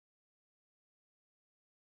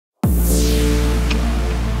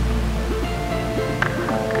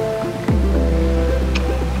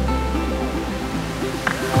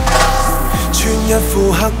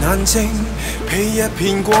黑眼睛，披一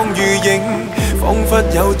片光與影，彷彿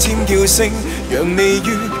有尖叫聲，讓你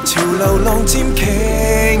於潮流浪尖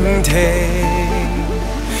傾聽。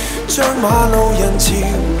將馬路人潮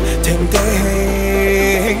停定，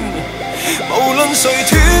無論誰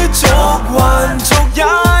脫俗還俗，也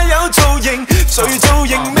有造型，誰造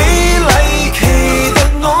型美麗奇特，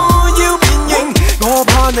我要辨認，我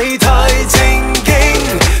怕你太正經，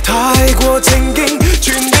太過正經，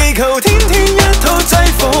全地球天天一套制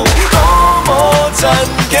服，多麼震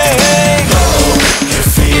驚。You're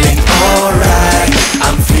feeling alright,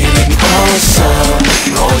 I'm feeling awesome，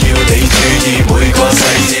 我要你注意每個細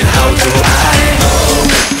節 ，How do I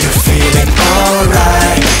know？You're feeling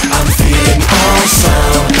alright, I'm feeling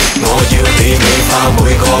awesome， 我要你美化每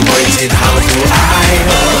個季節 ，How do I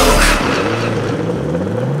know？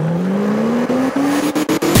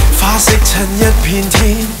花色襯一片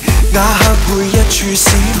天，啞黑配一處閃，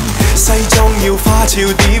西裝要花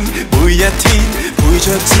俏點，每一天陪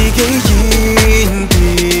着自己演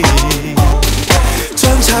變，將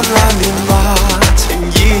燦爛年華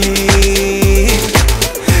呈現，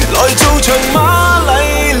來做場瑪麗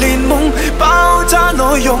蓮夢，爆炸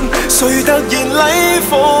內容，誰突然禮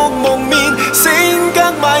服幪面，性格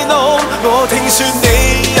賣弄，我聽說你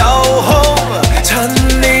有空，趁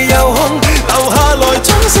你有空，留下來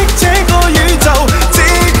裝飾這個宇宙，即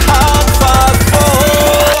刻發瘋。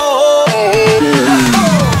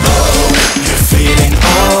You're feeling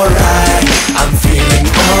alright, I'm feeling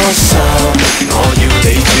awesome， 我要你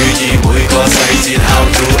注意每個細節 ，How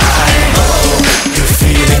do I know？You're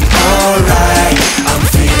feeling alright, I'm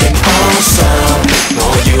feeling awesome， 我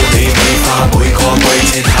要你美化每個季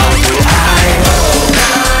節 ，How do I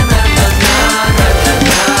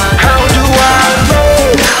know？How do I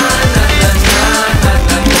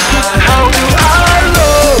know？How do I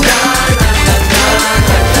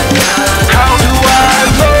know？How do I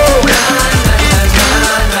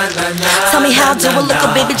know？Tell me how do I look,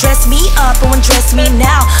 oh baby, dress me up or undress me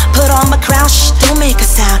now. Put on my crown, shh, don't make a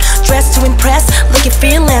sound. Dress to impress, looking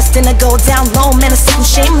fearless. Then I go down low, menacing and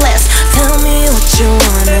shameless. Tell me what you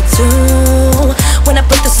wanna do when I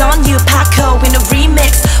put this on you. Pakho in a remix.